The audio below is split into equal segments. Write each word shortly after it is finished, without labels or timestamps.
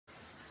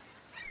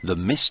The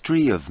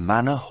Mystery of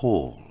Manor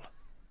Hall.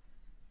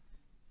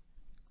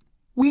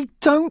 We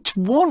don't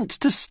want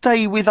to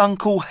stay with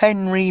Uncle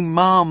Henry,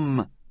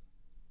 Mum.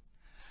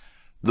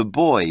 The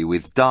boy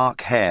with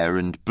dark hair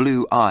and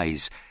blue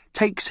eyes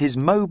takes his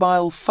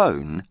mobile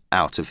phone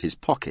out of his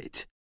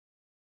pocket.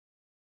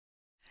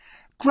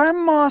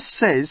 Grandma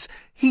says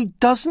he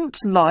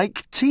doesn't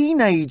like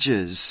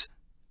teenagers.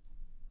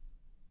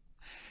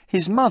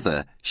 His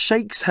mother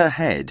shakes her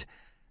head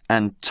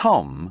and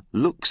Tom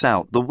looks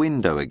out the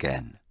window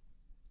again.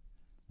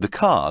 The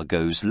car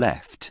goes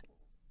left.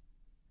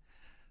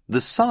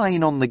 The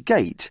sign on the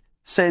gate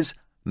says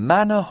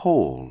Manor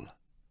Hall.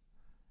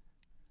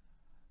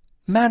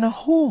 Manor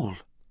Hall,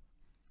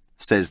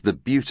 says the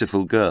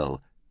beautiful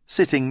girl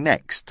sitting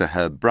next to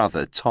her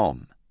brother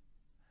Tom.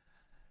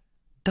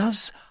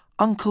 Does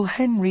Uncle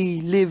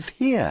Henry live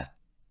here?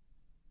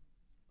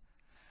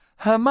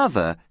 Her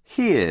mother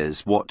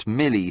hears what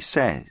Millie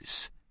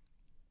says.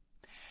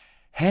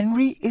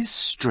 Henry is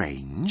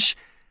strange,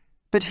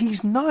 but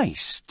he's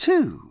nice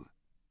too.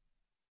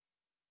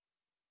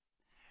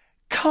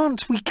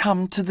 Can't we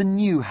come to the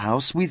new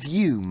house with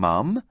you,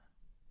 Mum?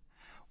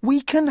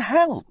 We can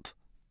help,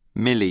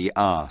 Millie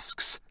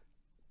asks.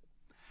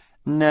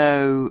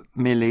 No,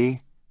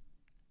 Millie,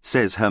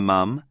 says her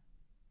mum.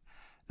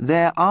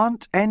 There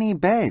aren't any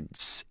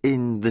beds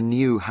in the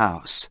new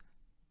house.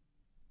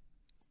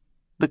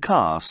 The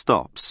car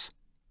stops.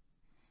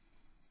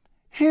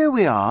 Here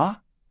we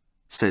are,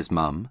 says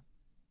Mum.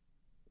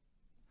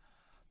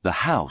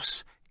 The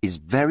house is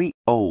very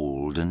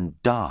old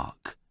and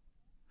dark.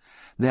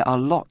 There are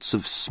lots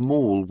of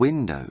small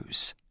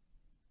windows.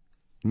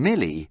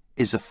 Millie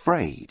is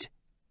afraid.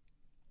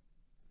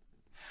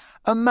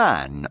 A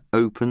man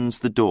opens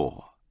the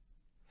door.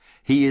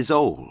 He is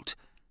old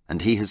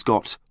and he has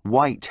got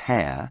white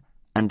hair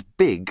and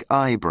big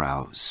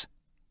eyebrows.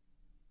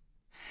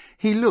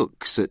 He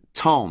looks at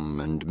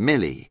Tom and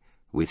Millie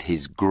with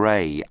his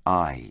grey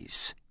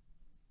eyes.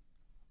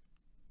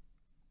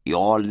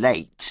 You're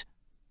late,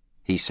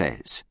 he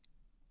says.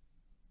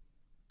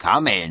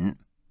 Come in.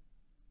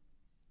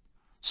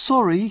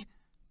 Sorry,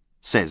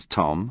 says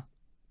Tom.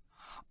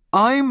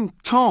 I'm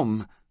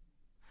Tom.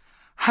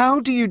 How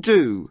do you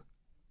do?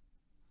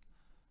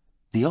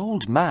 The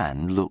old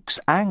man looks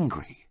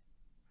angry.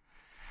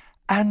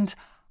 And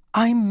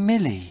I'm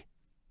Millie,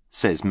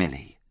 says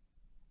Millie.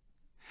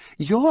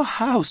 Your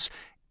house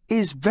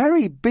is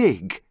very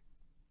big.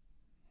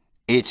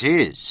 It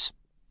is,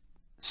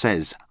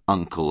 says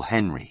Uncle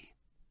Henry.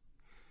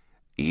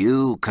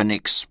 You can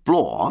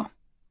explore,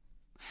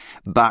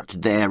 but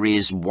there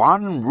is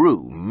one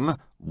room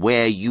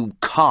where you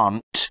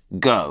can't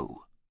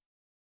go.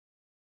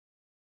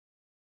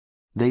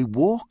 They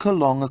walk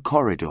along a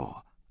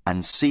corridor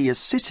and see a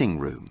sitting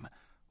room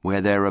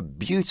where there are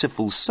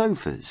beautiful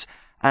sofas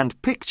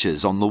and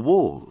pictures on the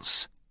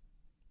walls.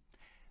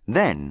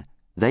 Then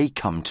they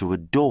come to a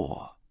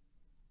door.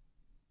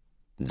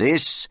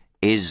 This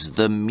is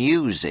the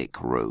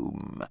music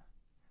room,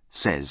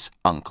 says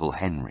Uncle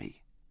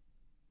Henry.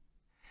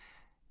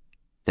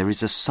 There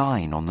is a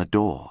sign on the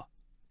door.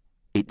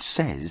 It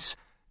says,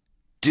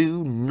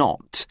 "Do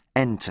not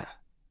enter."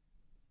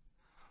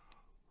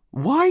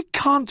 Why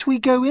can't we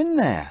go in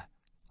there?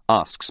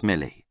 asks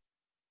Millie.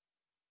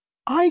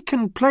 I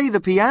can play the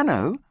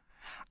piano,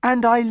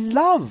 and I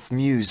love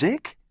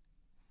music.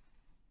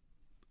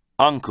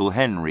 Uncle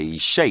Henry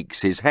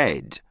shakes his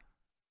head.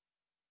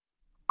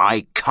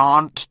 I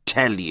can't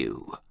tell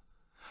you,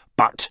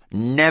 but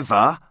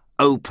never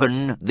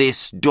open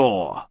this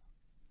door.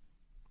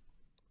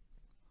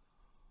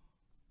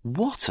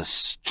 What a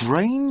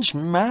strange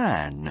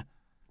man,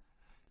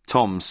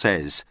 Tom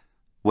says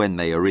when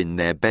they are in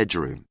their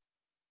bedroom.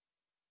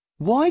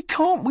 Why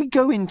can't we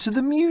go into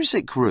the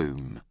music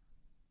room?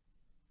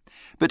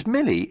 But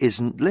Millie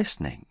isn't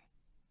listening.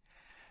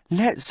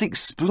 Let's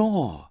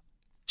explore,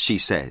 she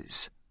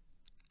says.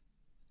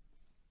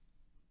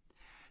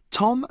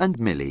 Tom and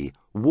Millie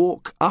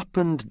walk up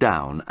and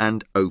down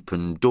and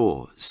open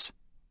doors.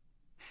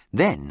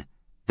 Then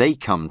they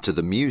come to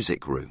the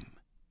music room.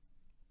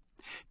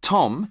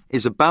 Tom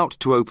is about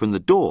to open the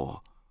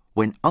door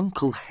when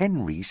Uncle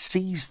Henry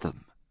sees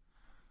them.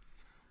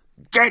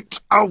 Get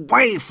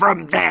away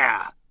from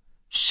there,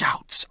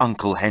 shouts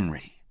Uncle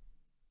Henry.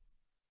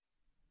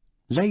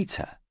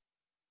 Later,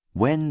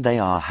 when they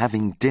are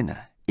having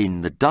dinner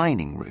in the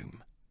dining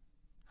room,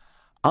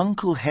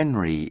 Uncle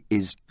Henry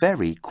is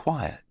very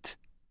quiet.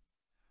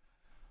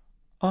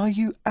 Are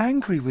you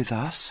angry with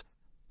us?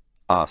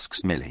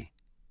 asks Millie.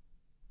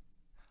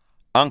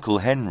 Uncle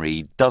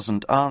Henry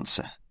doesn't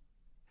answer.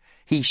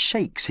 He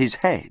shakes his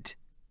head.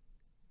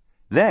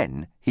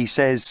 Then he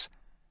says,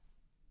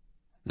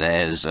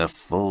 There's a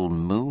full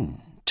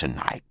moon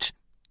tonight.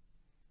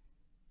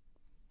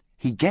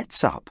 He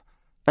gets up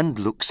and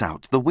looks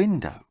out the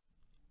window.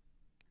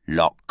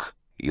 Lock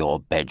your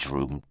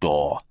bedroom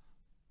door,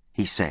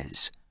 he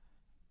says,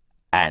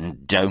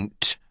 and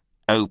don't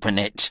open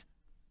it.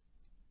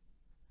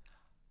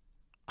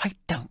 I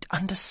don't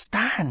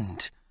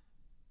understand,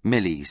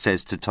 Millie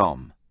says to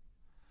Tom.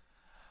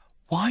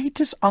 Why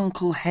does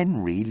Uncle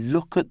Henry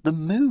look at the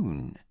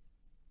moon?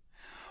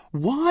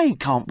 Why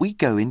can't we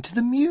go into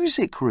the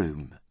music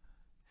room?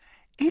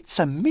 It's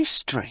a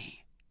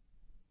mystery.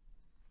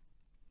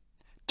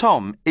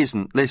 Tom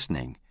isn't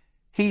listening.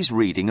 He's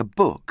reading a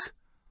book.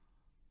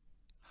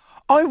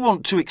 I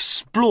want to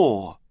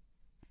explore,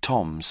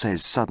 Tom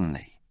says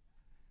suddenly.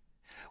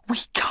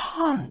 We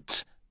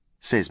can't,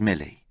 says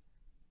Millie.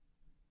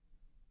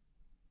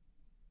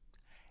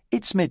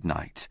 It's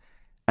midnight,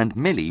 and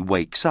Millie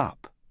wakes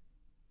up.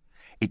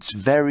 It's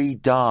very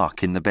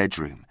dark in the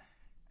bedroom,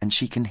 and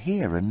she can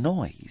hear a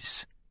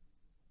noise.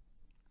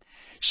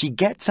 She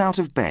gets out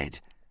of bed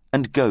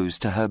and goes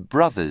to her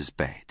brother's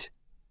bed.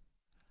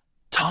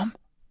 Tom?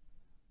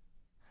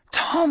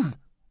 Tom,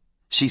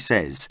 she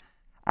says,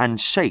 and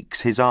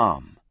shakes his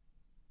arm.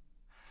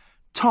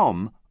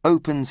 Tom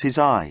opens his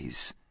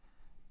eyes.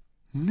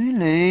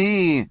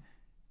 Millie,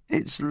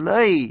 it's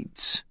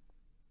late.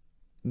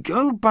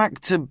 Go back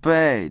to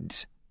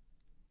bed.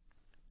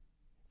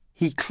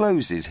 He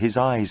closes his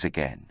eyes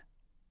again.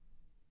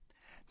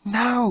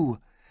 No,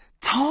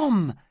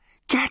 Tom,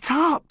 get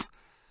up.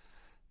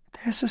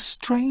 There's a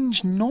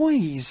strange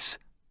noise.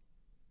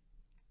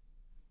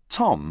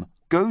 Tom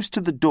goes to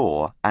the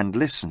door and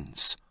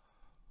listens.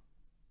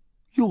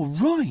 You're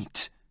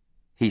right,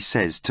 he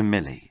says to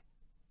Millie.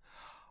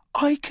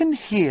 I can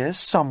hear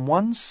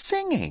someone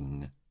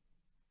singing.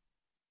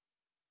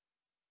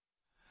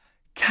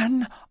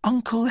 Can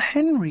Uncle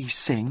Henry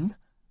sing?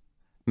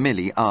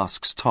 Millie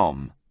asks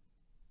Tom.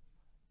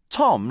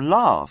 Tom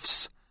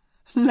laughs.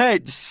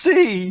 Let's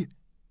see.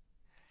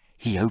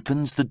 He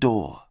opens the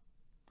door.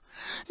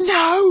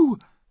 No,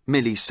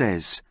 Millie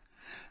says.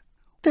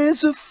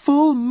 There's a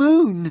full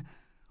moon.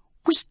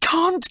 We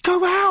can't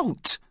go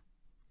out.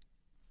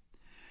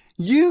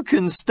 You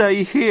can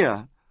stay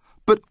here,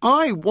 but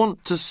I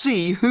want to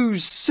see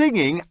who's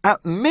singing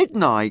at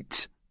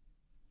midnight.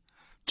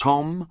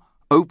 Tom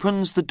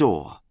opens the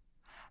door,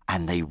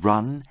 and they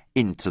run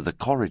into the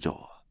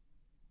corridor.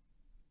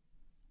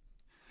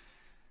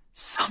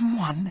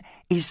 Someone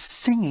is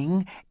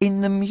singing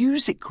in the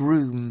music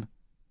room,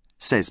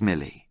 says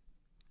Millie.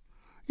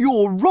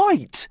 You're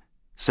right,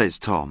 says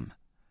Tom.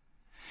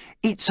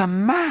 It's a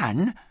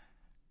man,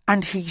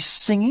 and he's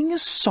singing a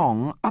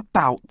song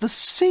about the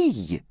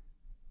sea.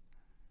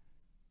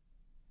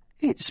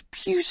 It's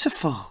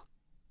beautiful,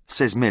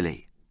 says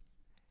Millie.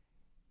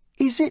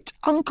 Is it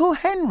Uncle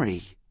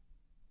Henry?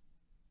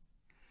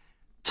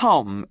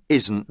 Tom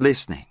isn't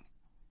listening.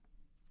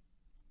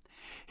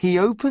 He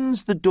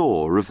opens the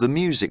door of the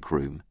music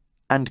room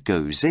and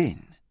goes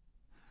in.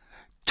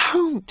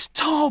 Don't,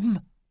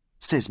 Tom,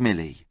 says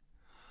Millie.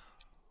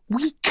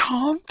 We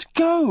can't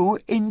go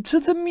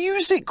into the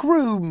music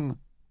room.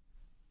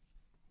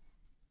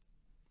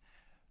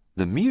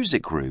 The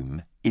music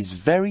room is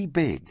very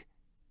big,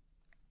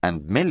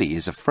 and Millie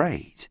is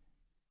afraid.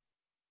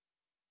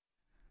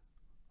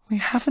 We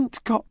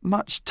haven't got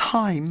much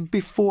time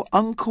before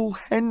Uncle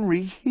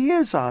Henry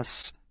hears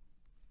us,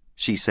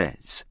 she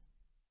says.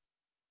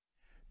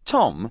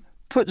 Tom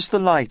puts the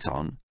light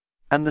on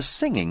and the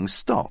singing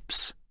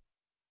stops.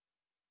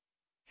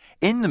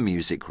 In the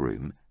music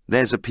room,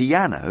 there's a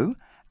piano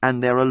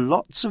and there are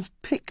lots of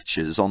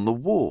pictures on the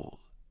wall.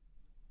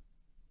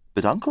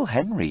 But Uncle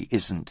Henry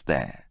isn't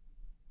there.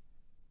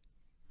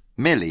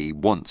 Millie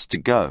wants to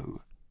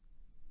go.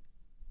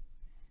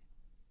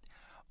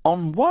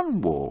 On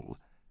one wall,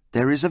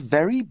 there is a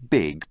very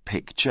big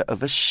picture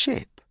of a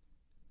ship.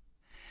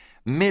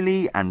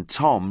 Millie and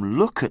Tom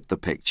look at the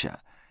picture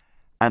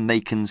and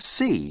they can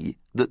see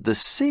that the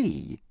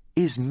sea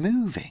is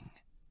moving.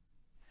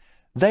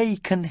 They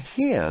can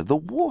hear the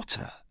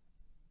water.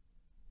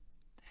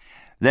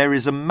 There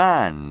is a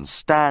man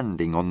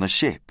standing on the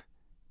ship.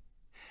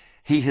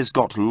 He has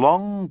got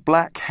long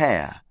black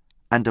hair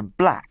and a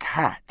black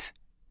hat.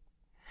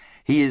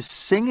 He is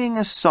singing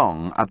a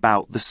song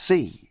about the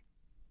sea.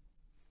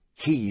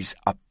 He's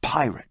a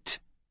pirate.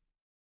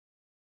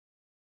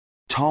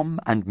 Tom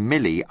and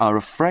Millie are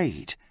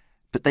afraid,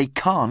 but they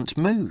can't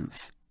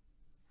move.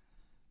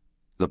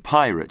 The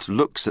pirate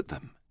looks at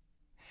them.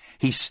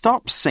 He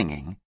stops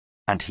singing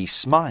and he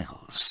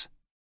smiles.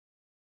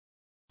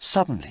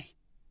 Suddenly,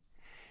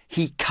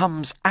 he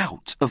comes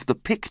out of the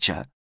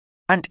picture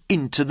and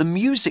into the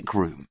music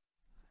room.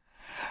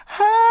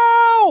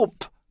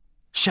 Help!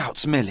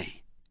 Shouts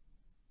Millie.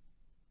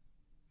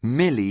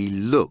 Millie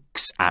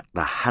looks at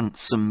the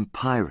handsome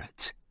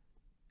pirate.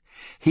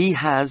 He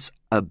has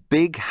a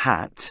big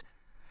hat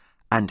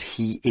and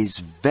he is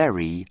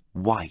very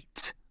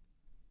white.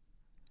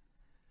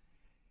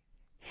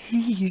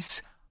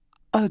 He's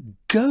a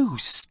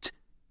ghost,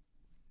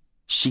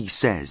 she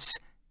says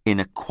in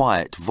a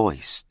quiet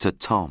voice to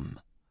Tom.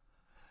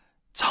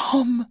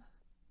 Tom,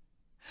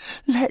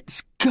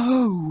 let's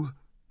go.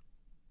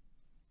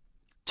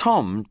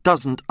 Tom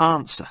doesn't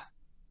answer.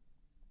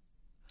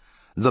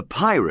 The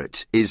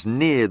pirate is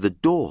near the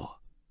door,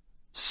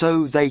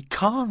 so they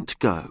can't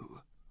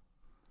go.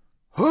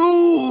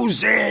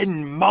 Who's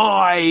in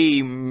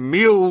my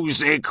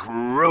music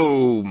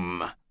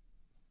room?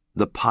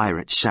 the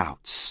pirate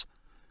shouts.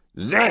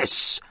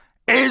 This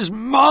is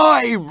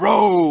my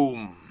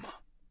room!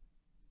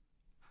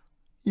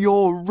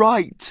 You're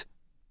right,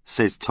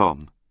 says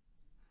Tom.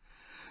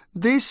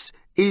 This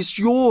is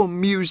your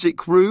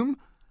music room,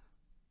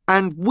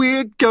 and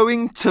we're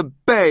going to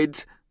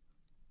bed.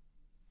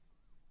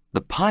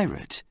 The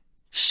pirate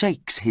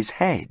shakes his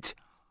head.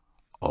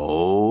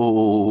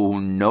 Oh,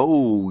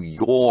 no,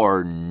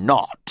 you're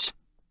not.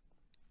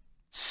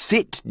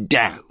 Sit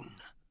down.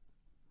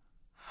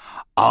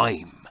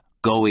 I'm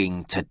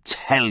going to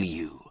tell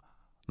you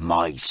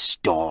my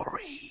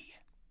story.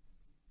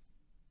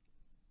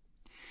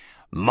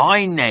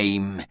 My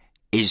name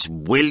is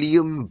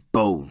William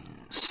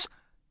Bones,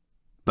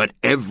 but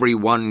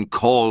everyone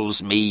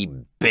calls me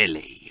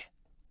Billy,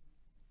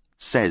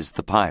 says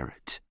the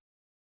pirate.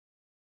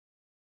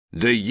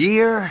 The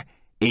year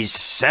is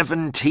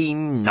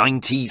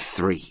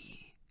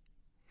 1793.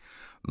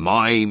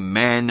 My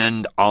men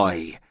and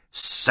I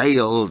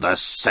sail the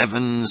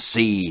 7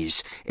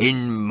 seas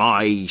in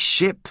my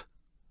ship,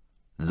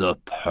 the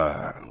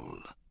Pearl.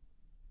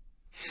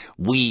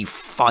 We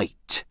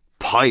fight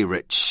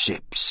pirate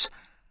ships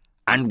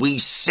and we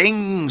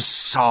sing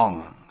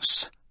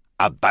songs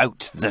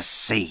about the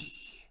sea.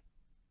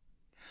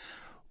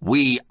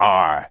 We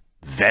are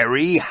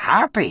very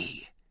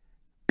happy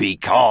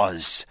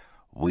because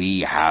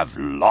we have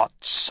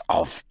lots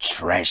of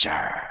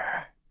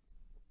treasure.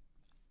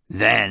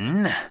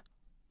 Then,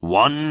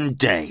 one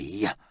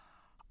day,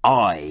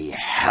 I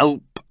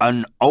help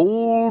an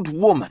old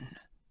woman,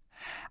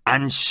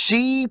 and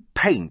she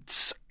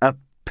paints a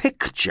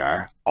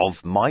picture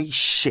of my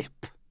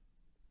ship.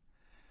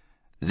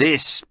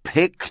 This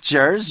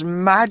picture's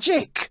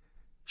magic,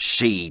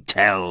 she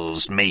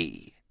tells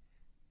me.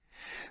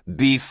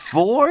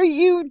 Before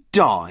you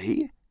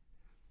die,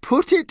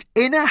 put it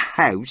in a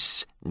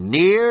house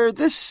near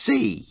the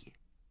sea.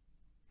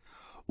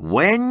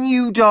 When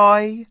you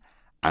die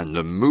and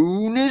the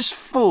moon is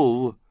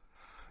full,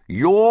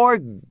 your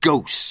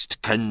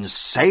ghost can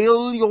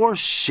sail your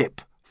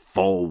ship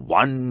for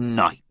 1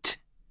 night.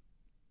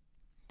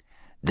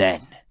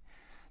 Then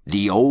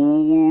the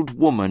old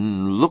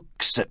woman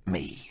looks at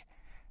me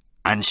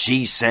and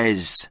she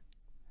says,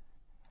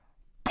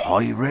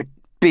 Pirate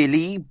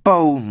Billy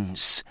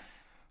Bones,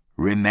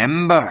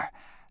 remember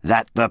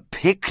that the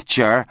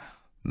picture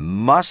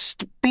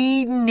must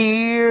be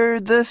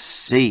near the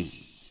sea.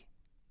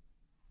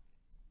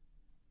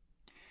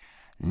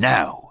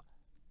 Now,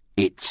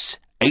 it's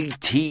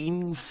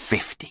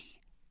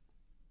 1850,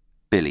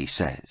 Billy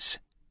says.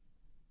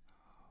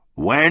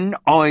 When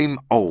I'm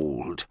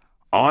old,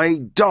 I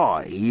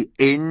die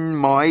in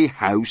my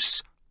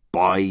house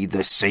by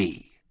the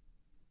sea.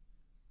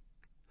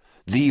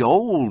 The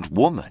old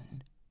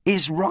woman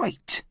is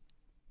right.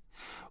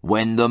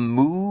 When the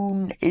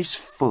moon is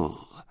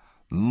full,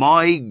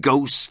 my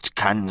ghost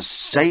can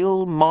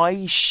sail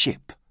my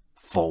ship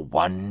for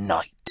 1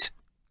 night.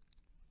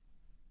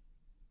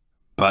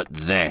 But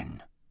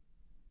then,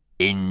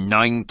 in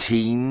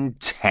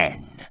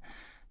 1910,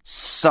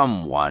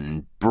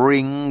 someone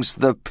brings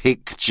the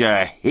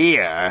picture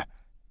here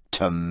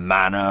to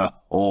Manor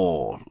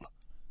Hall,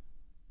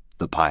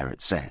 the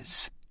pirate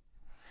says.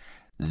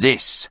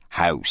 This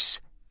house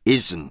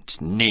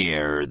isn't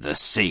near the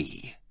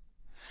sea,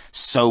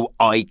 so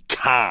I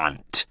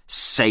can't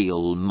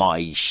sail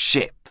my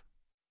ship.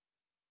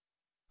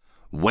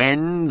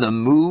 When the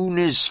moon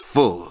is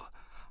full,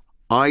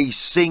 I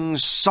sing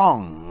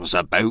songs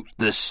about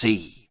the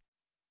sea,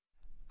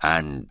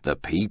 and the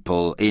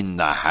people in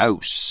the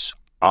house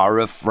are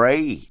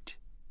afraid.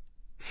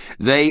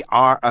 They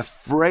are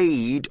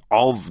afraid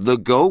of the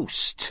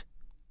ghost.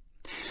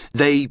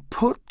 They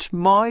put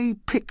my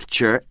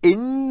picture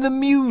in the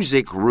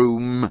music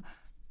room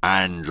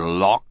and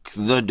lock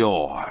the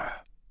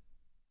door.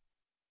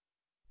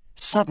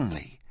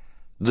 Suddenly,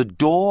 the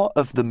door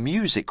of the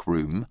music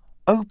room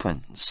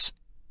opens.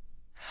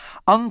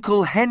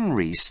 Uncle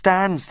Henry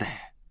stands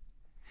there.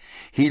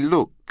 He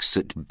looks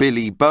at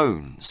Billy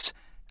Bones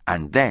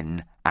and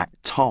then at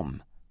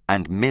Tom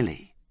and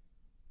Millie.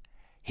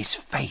 His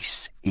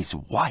face is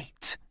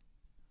white.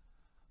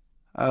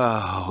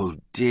 "Oh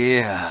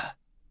dear,"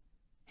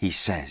 he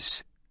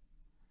says.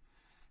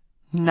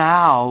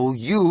 "Now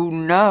you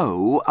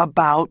know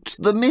about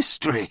the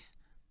mystery.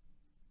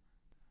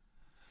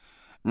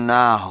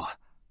 Now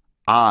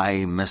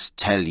I must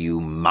tell you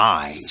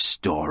my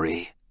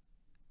story,"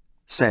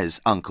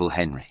 says Uncle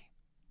Henry.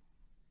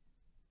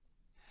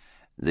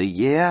 The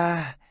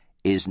year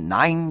is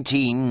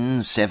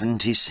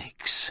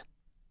 1976.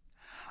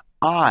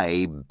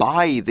 I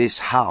buy this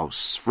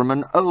house from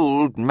an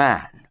old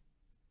man.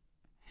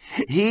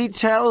 He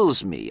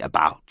tells me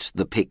about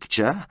the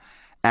picture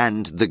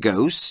and the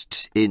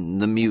ghost in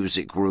the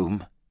music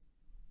room.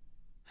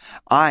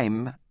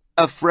 I'm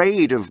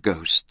afraid of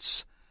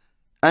ghosts,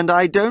 and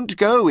I don't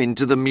go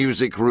into the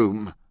music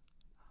room.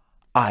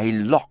 I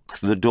lock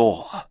the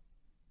door.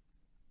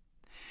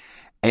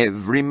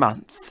 Every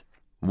month,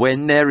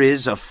 when there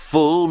is a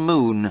full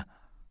moon,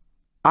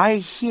 I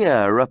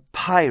hear a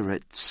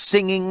pirate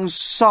singing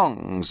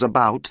songs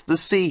about the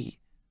sea,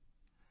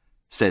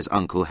 says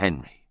Uncle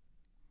Henry.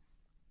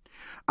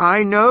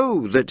 I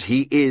know that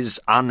he is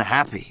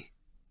unhappy,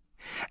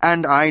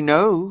 and I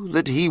know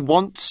that he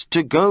wants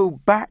to go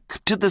back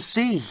to the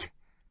sea.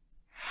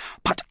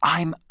 But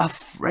I'm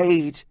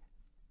afraid,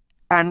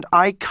 and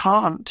I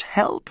can't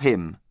help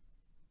him.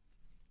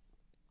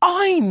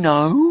 I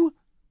know,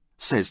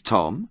 says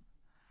Tom.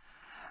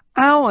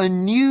 Our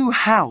new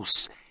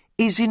house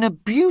is in a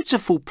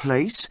beautiful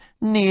place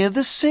near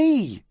the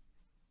sea,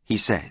 he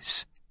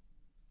says.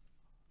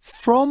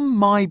 From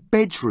my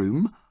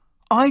bedroom,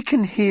 I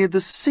can hear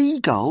the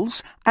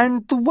seagulls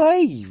and the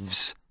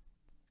waves.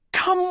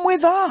 Come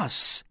with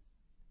us.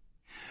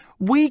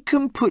 We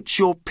can put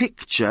your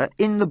picture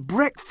in the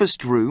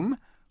breakfast room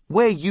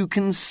where you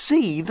can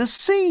see the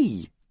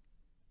sea.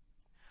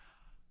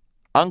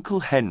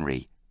 Uncle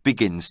Henry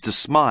begins to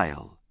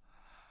smile.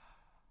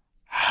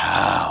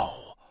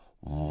 How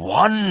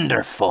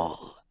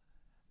wonderful,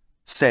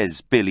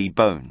 says Billy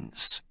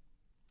Bones.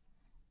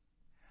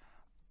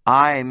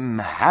 I'm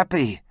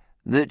happy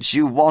that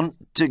you want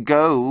to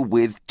go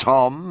with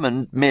Tom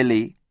and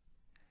Millie,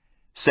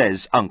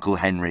 says Uncle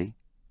Henry.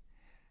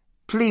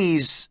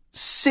 Please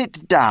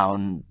sit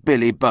down,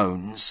 Billy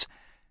Bones,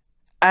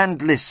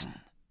 and listen.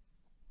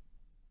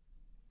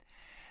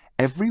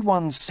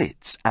 Everyone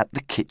sits at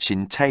the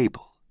kitchen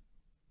table.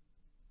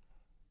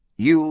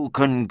 You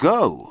can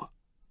go,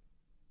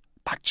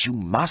 but you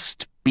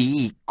must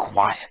be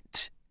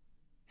quiet.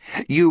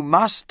 You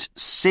must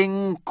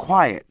sing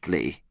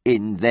quietly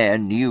in their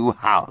new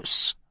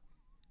house.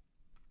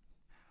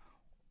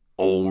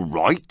 All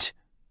right,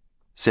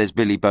 says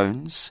Billy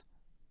Bones.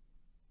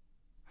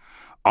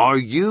 Are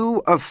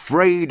you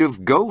afraid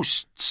of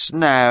ghosts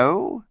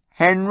now,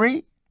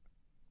 Henry?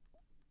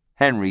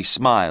 Henry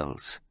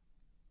smiles.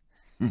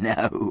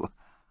 No,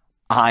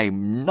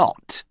 I'm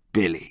not,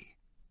 Billy.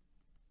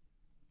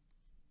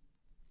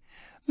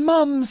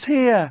 Mum's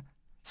here,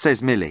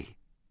 says Millie.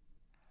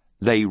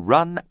 They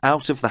run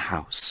out of the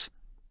house.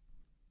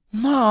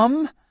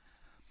 Mum,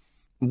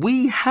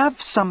 we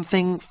have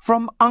something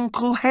from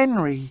Uncle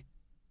Henry,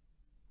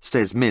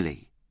 says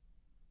Millie.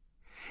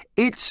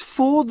 It's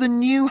for the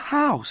new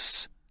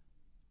house.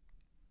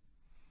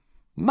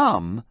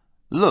 Mum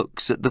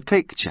looks at the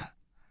picture.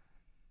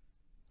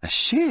 A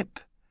ship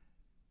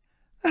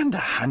and a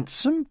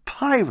handsome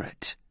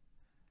pirate.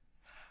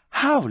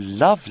 How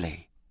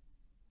lovely,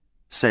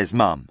 says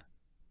Mum.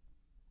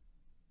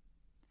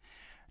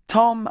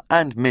 Tom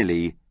and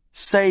Millie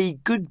say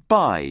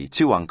goodbye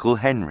to Uncle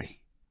Henry.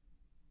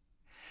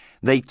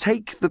 They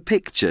take the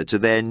picture to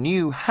their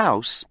new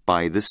house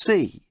by the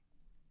sea.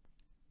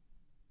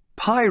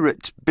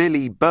 Pirate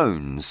Billy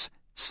Bones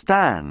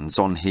stands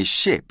on his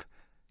ship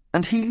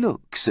and he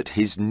looks at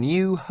his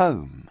new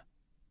home.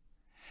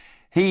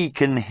 He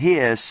can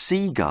hear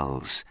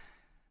seagulls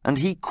and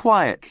he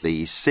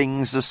quietly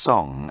sings a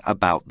song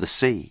about the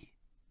sea.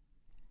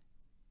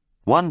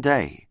 One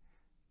day,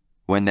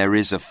 when there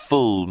is a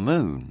full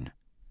moon,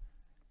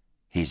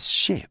 his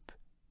ship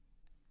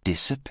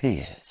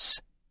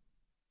disappears.